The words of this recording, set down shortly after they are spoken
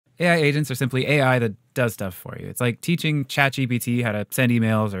AI agents are simply AI that does stuff for you. It's like teaching ChatGPT how to send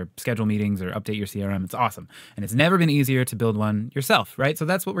emails or schedule meetings or update your CRM. It's awesome. And it's never been easier to build one yourself, right? So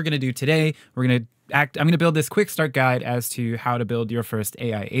that's what we're going to do today. I'm going to build this quick start guide as to how to build your first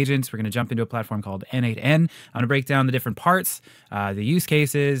AI agents. We're going to jump into a platform called N8N. I'm going to break down the different parts, the use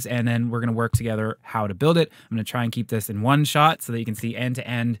cases, and then we're going to work together how to build it. I'm going to try and keep this in one shot so that you can see end to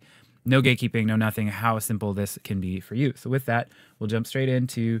end, no gatekeeping, no nothing, how simple this can be for you. So with that, we'll jump straight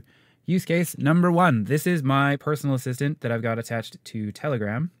into use case number 1. This is my personal assistant that I've got attached to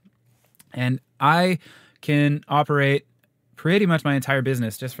Telegram. And I can operate pretty much my entire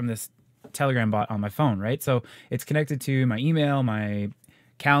business just from this Telegram bot on my phone, right? So it's connected to my email, my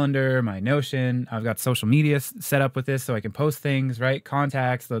calendar, my Notion. I've got social media set up with this so I can post things, right?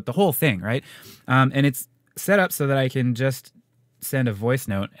 Contacts, the whole thing, right? And it's set up so that I can just send a voice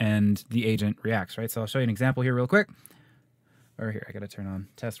note and the agent reacts, right? So I'll show you an example here real quick. Or here, I got to turn on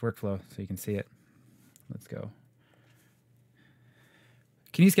test workflow so you can see it. Let's go.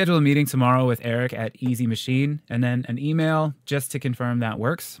 Can you schedule a meeting tomorrow with Eric at Easy Machine? And then an email just to confirm that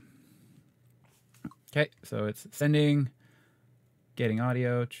works. Okay, so it's sending, getting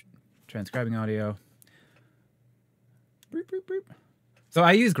audio, transcribing audio. Boop, boop, boop. So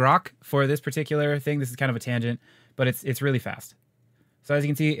I use Grok for this particular thing. This is kind of a tangent, but it's really fast. So as you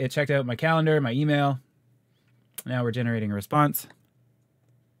can see, it checked out my calendar, my email. Now we're generating a response.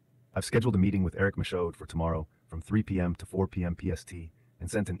 I've scheduled a meeting with Eric Michaud for tomorrow from 3 p.m. to 4 p.m. PST and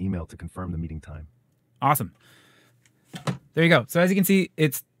sent an email to confirm the meeting time. Awesome. There you go. So as you can see,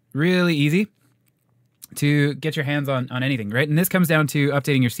 it's really easy to get your hands on anything, right? And this comes down to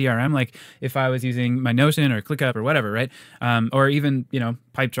updating your CRM. Like if I was using my Notion or ClickUp or whatever, right? Or even,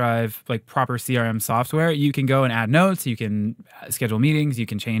 Pipedrive, like proper CRM software, you can go and add notes, you can schedule meetings, you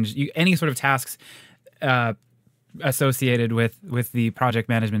can change any sort of tasks associated with the project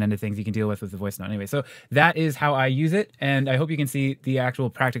management end of things you can deal with the voice note anyway. So that is how I use it. And I hope you can see the actual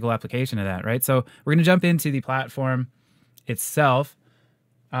practical application of that, right? So we're going to jump into the platform itself.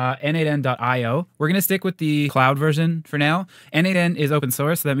 N8N.io. We're going to stick with the cloud version for now. N8N is open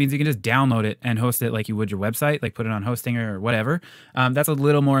source, so that means you can just download it and host it like you would your website, like put it on Hostinger or whatever. That's a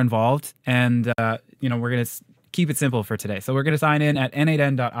little more involved, and we're going to keep it simple for today. So we're going to sign in at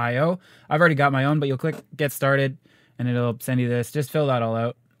N8N.io. I've already got my own, but you'll click Get Started, and it'll send you this. Just fill that all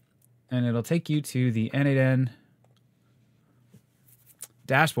out, and it'll take you to the N8N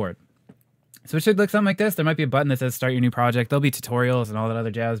dashboard. So it should look something like this. There might be a button that says Start Your New Project. There'll be tutorials and all that other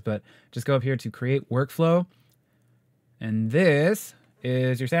jazz, but just go up here to Create Workflow. And this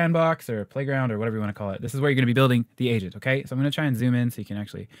is your sandbox or playground or whatever you want to call it. This is where you're going to be building the agent, okay? So I'm going to try and zoom in so you can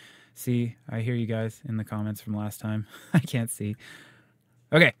actually see. I hear you guys in the comments from last time. I can't see.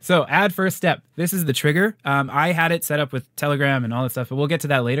 Okay, so add first step. This is the trigger. I had it set up with Telegram and all that stuff, but we'll get to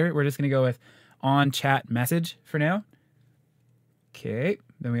that later. We're just going to go with on chat message for now. Okay,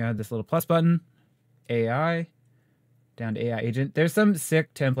 then we add this little plus button, AI, down to AI agent. There's some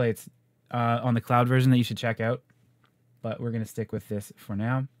sick templates on the cloud version that you should check out, but we're going to stick with this for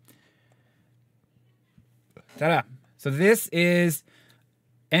now. Ta-da! So this is,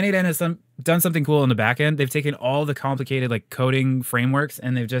 N8N has done something cool on the back end. They've taken all the complicated coding frameworks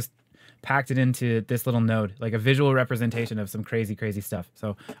and they've just packed it into this little node, like a visual representation of some crazy, crazy stuff.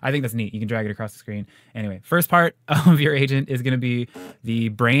 So I think that's neat. You can drag it across the screen. Anyway, first part of your agent is going to be the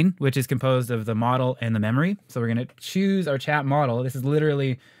brain, which is composed of the model and the memory. So we're going to choose our chat model. This is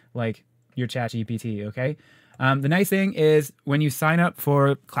literally like your chat GPT, okay? The nice thing is when you sign up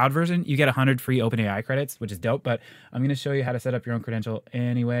for cloud version, you get 100 free OpenAI credits, which is dope, but I'm going to show you how to set up your own credential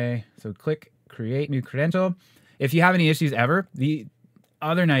anyway. So click Create New Credential. If you have any issues ever, the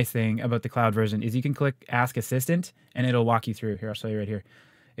other nice thing about the cloud version is you can click Ask Assistant and it'll walk you through. Here, I'll show you right here.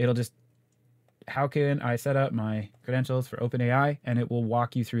 It'll just, how can I set up my credentials for OpenAI? And it will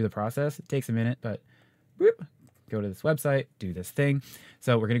walk you through the process. It takes a minute, but whoop, go to this website, do this thing.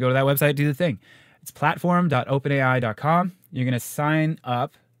 So we're going to go to that website, do the thing. It's platform.openai.com. You're going to sign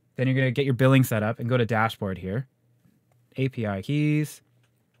up. Then you're going to get your billing set up and go to dashboard here. API keys.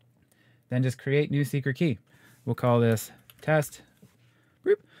 Then just create new secret key. We'll call this test.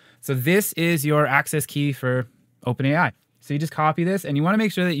 So this is your access key for OpenAI. So you just copy this and you want to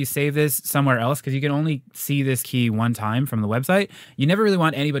make sure that you save this somewhere else because you can only see this key one time from the website. You never really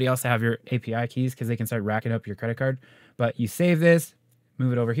want anybody else to have your API keys because they can start racking up your credit card. But you save this,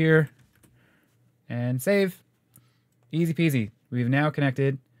 move it over here, and save. Easy peasy. We've now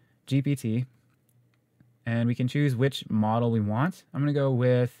connected GPT and we can choose which model we want. I'm going to go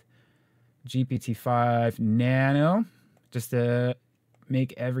with GPT-5 Nano just to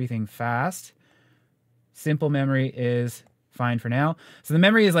make everything fast. Simple memory is fine for now. So the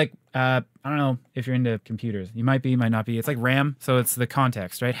memory is like, I don't know if you're into computers. You might be, might not be. It's like RAM. So it's the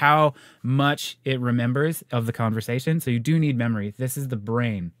context, right? How much it remembers of the conversation. So you do need memory. This is the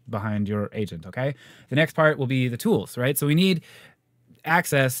brain behind your agent, okay? The next part will be the tools, right? So we need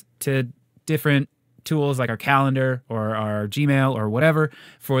access to different tools like our calendar or our Gmail or whatever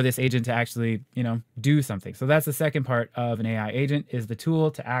for this agent to actually, do something. So that's the second part of an AI agent, is the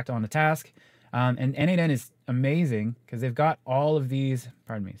tool to act on a task. And N8N is amazing because they've got all of these,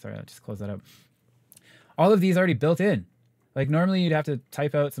 pardon me, sorry, I'll just close that up. All of these already built in. Like normally you'd have to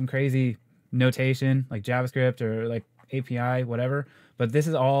type out some crazy notation like JavaScript or like API, whatever, but this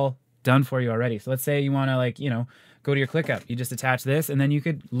is all done for you already. So let's say you want to go to your ClickUp. You just attach this and then you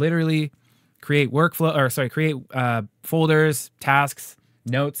could literally create create folders, tasks,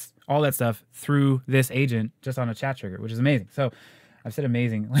 notes, all that stuff through this agent just on a chat trigger, which is amazing. So I've said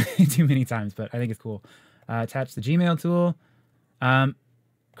amazing too many times, but I think it's cool. Attach the Gmail tool,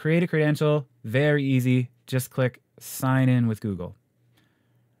 create a credential, very easy. Just click sign in with Google.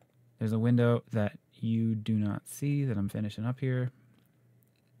 There's a window that you do not see that I'm finishing up here,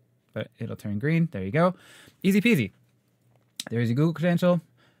 but it'll turn green. There you go. Easy peasy. There's your Google credential.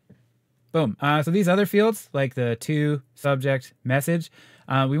 Boom. So these other fields, like the to, subject, message,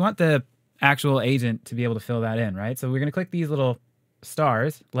 we want the actual agent to be able to fill that in, right? So we're going to click these little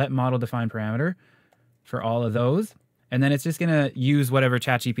stars, let model define parameter for all of those. And then it's just going to use whatever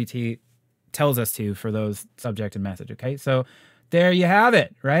ChatGPT tells us to for those subject and message. Okay. So there you have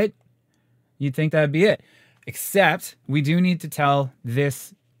it, right? You'd think that'd be it, except we do need to tell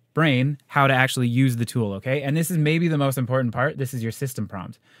this brain how to actually use the tool. Okay. And this is maybe the most important part. This is your system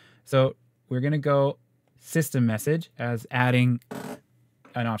prompt. So we're going to go system message as adding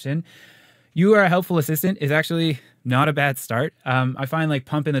an option. You are a helpful assistant is actually not a bad start. I find like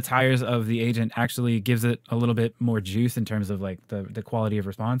pumping the tires of the agent actually gives it a little bit more juice in terms of like the quality of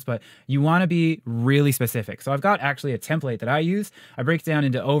response, but you want to be really specific. So I've got actually a template that I use. I break it down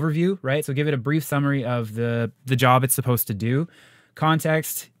into overview, right? So give it a brief summary of the job it's supposed to do.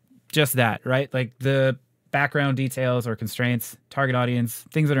 Context, just that, right? Like the background details or constraints, target audience,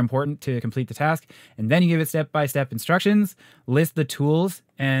 things that are important to complete the task. And then you give it step-by-step instructions, list the tools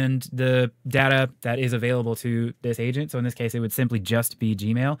and the data that is available to this agent. So in this case, it would simply just be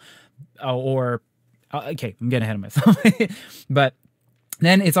Gmail okay, I'm getting ahead of myself. But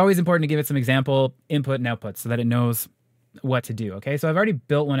then it's always important to give it some example input and output so that it knows what to do. Okay, so I've already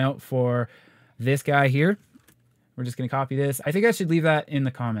built one out for this guy here. We're just going to copy this. I think I should leave that in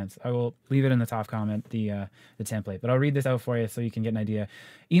the comments. I will leave it in the top comment, the template. But I'll read this out for you so you can get an idea.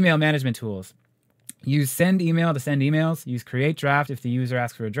 Email management tools. Use send email to send emails. Use create draft if the user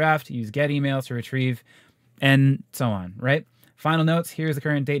asks for a draft. Use get emails to retrieve, and so on, right? Final notes. Here's the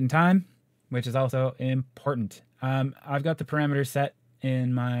current date and time, which is also important. I've got the parameters set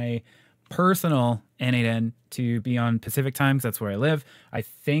in my personal N8N to be on Pacific time because that's where I live. I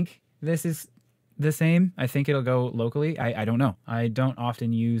think this is the same. I think it'll go locally. I don't know. I don't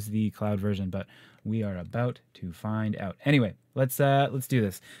often use the cloud version, but we are about to find out. Anyway, let's do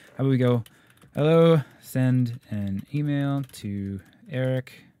this. How about we go, hello, send an email to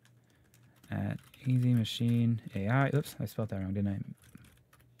Eric at Easy Machine AI. Oops, I spelled that wrong, didn't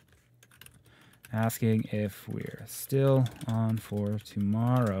I? Asking if we're still on for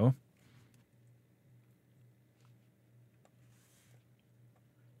tomorrow.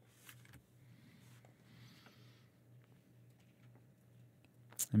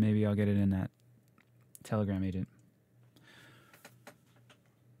 And maybe I'll get it in that Telegram agent.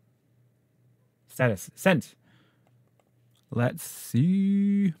 Status sent. Let's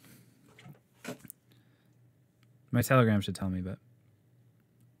see. My Telegram should tell me, but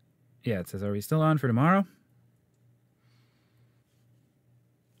yeah, it says, are we still on for tomorrow?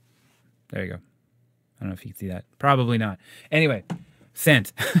 There you go. I don't know if you can see that. Probably not. Anyway,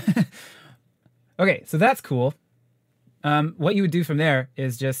 sent. Okay, so that's cool. What you would do from there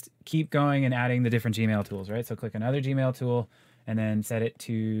is just keep going and adding the different Gmail tools, right? So click another Gmail tool and then set it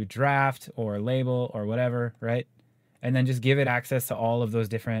to draft or label or whatever, right? And then just give it access to all of those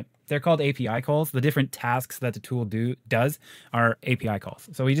different, they're called API calls. The different tasks that the tool does are API calls.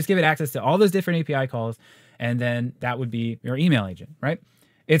 So we just give it access to all those different API calls, and then that would be your email agent, right?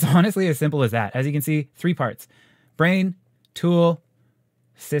 It's honestly as simple as that. As you can see, 3 parts: brain, tool,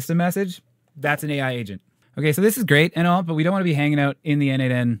 system message. That's an AI agent. Okay, so this is great and all, but we don't want to be hanging out in the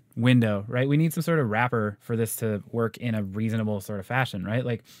N8N window, right? We need some sort of wrapper for this to work in a reasonable sort of fashion, right?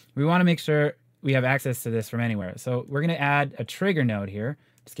 Like we want to make sure we have access to this from anywhere. So we're going to add a trigger node here.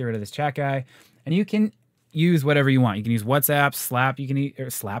 Just get rid of this chat guy. And you can use whatever you want. You can use WhatsApp, Slack. You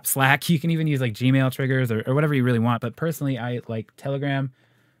can even use like Gmail triggers or whatever you really want. But personally, I like Telegram.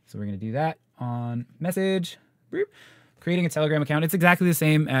 So we're going to do that on message. Boop. Creating a Telegram account. It's exactly the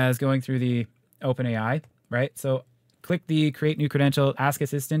same as going through the OpenAI, right? So click the create new credential, ask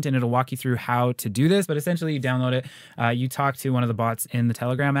assistant, and it'll walk you through how to do this. But essentially you download it, you talk to one of the bots in the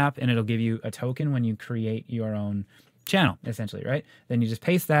Telegram app, and it'll give you a token when you create your own channel, essentially, right? Then you just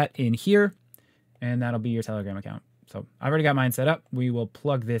paste that in here, and that'll be your Telegram account. So I've already got mine set up. We will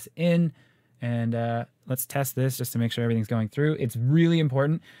plug this in, and let's test this just to make sure everything's going through. It's really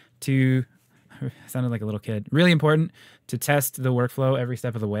important to, sounded like a little kid, really important to test the workflow every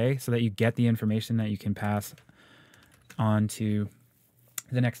step of the way so that you get the information that you can pass on to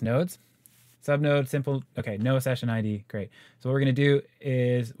the next nodes. Subnode, simple, okay, no session ID, great. So what we're gonna do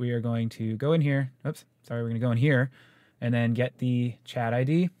is we are going to go in here, we're gonna go in here and then get the chat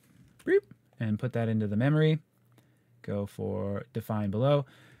ID, and put that into the memory, go for define below.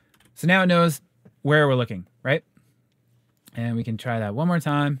 So now it knows where we're looking, right? And we can try that one more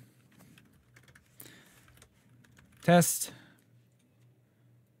time. Test,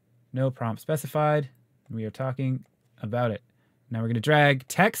 no prompt specified. We are talking about it. Now we're going to drag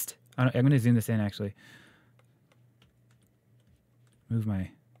text. I'm going to zoom this in actually. Move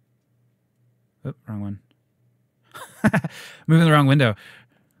my, wrong one. Moving the wrong window.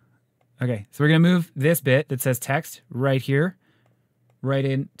 Okay, so we're going to move this bit that says text right here, right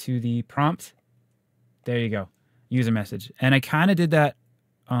into the prompt. There you go, user message. And I kind of did that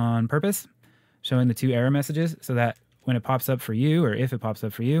on purpose, showing the 2 error messages so that when it pops up for you, or if it pops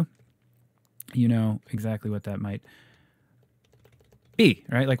up for you, you know exactly what that might be,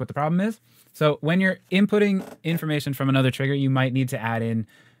 right? Like what the problem is. So when you're inputting information from another trigger, you might need to add in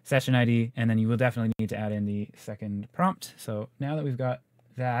session ID, and then you will definitely need to add in the second prompt. So now that we've got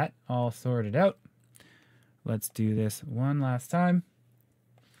that all sorted out, let's do this one last time.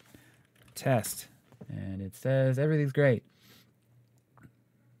 Test. And it says everything's great.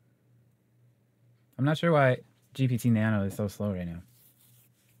 I'm not sure why GPT Nano is so slow right now.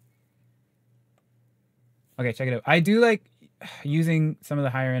 Okay, check it out. I do like using some of the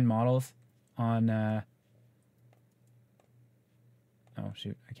higher end models on, oh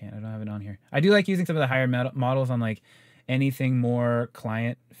shoot, I don't have it on here. I do like using some of the higher models on like anything more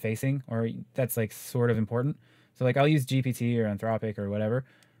client facing, or that's like sort of important. So like I'll use GPT or Anthropic or whatever,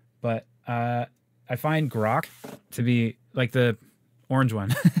 but I find Grok to be like the orange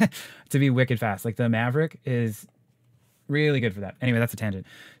one to be wicked fast. Like the Maverick is really good for that. Anyway, that's a tangent.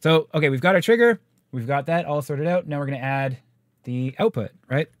 So, okay, we've got our trigger. We've got that all sorted out. Now we're going to add the output,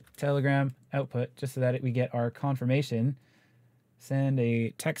 right? Telegram output, just so that we get our confirmation. Send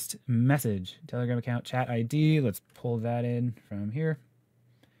a text message, Telegram account, chat ID. Let's pull that in from here.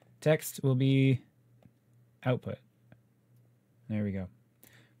 Text will be output. There we go.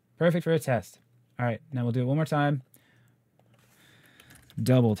 Perfect for a test. All right, now we'll do it one more time.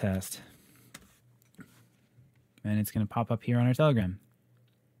 Double test. And it's going to pop up here on our Telegram.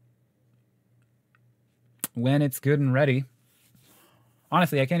 When it's good and ready.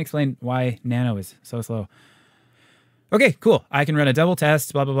 Honestly, I can't explain why Nano is so slow. Okay, cool. I can run a double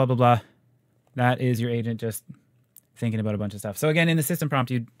test, blah, blah, blah, blah, blah. That is your agent just thinking about a bunch of stuff. So again, in the system prompt,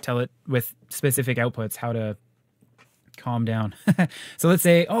 you tell it with specific outputs how to calm down. So let's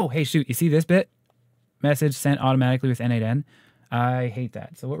say, oh, hey, shoot, you see this bit? Message sent automatically with N8N. I hate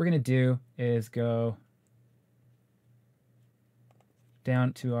that. So what we're going to do is go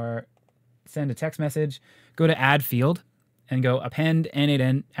down to our send a text message, go to add field, and go append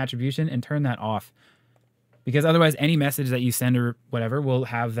N8N attribution and turn that off. Because otherwise any message that you send or whatever will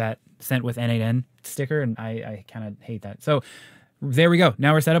have that sent with N8N sticker, and I kind of hate that. So there we go.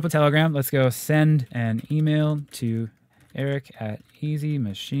 Now we're set up with Telegram. Let's go send an email to Eric at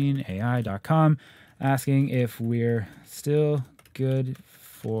easymachineai.com asking if we're still good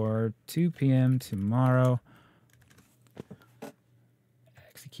for 2 p.m. tomorrow.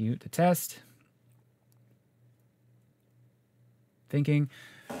 Execute the test. Thinking,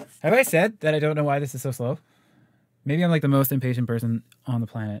 have I said that I don't know why this is so slow? Maybe I'm like the most impatient person on the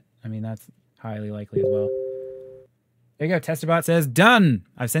planet. I mean, that's highly likely as well. There you go. TesterBot says, done.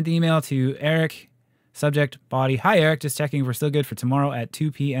 I've sent the email to Eric. Subject, body. Hi, Eric. Just checking if we're still good for tomorrow at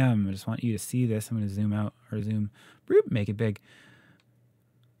 2 p.m. I just want you to see this. I'm going to zoom out or zoom. Boop, make it big.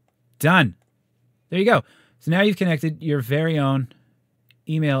 Done. There you go. So now you've connected your very own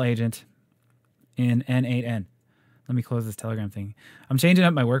email agent in N8N. Let me close this Telegram thing. I'm changing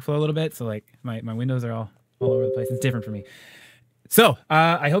up my workflow a little bit. So like my windows are all over the place. It's different for me. So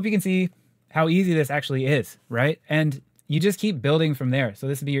I hope you can see how easy this actually is, right? And you just keep building from there. So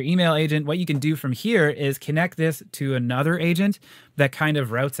this would be your email agent. What you can do from here is connect this to another agent that kind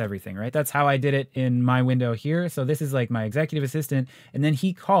of routes everything, right? That's how I did it in my window here. So this is like my executive assistant, and then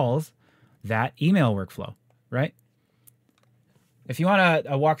he calls that email workflow, right? If you want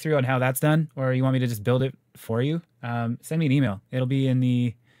a walkthrough on how that's done, or you want me to just build it for you, send me an email. It'll be in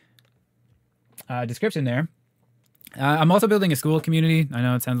the description there. I'm also building a school community. I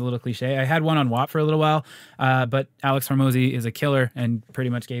know it sounds a little cliche. I had one on WAP for a little while, but Alex Hormozy is a killer and pretty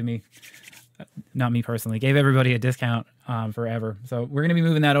much gave me, not me personally, gave everybody a discount forever. So we're going to be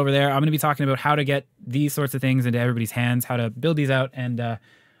moving that over there. I'm going to be talking about how to get these sorts of things into everybody's hands, how to build these out, and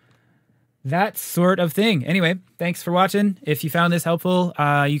that sort of thing. Anyway, thanks for watching. If you found this helpful,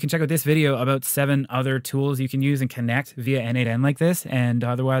 you can check out this video about 7 other tools you can use and connect via N8N like this. And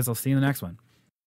otherwise, I'll see you in the next one.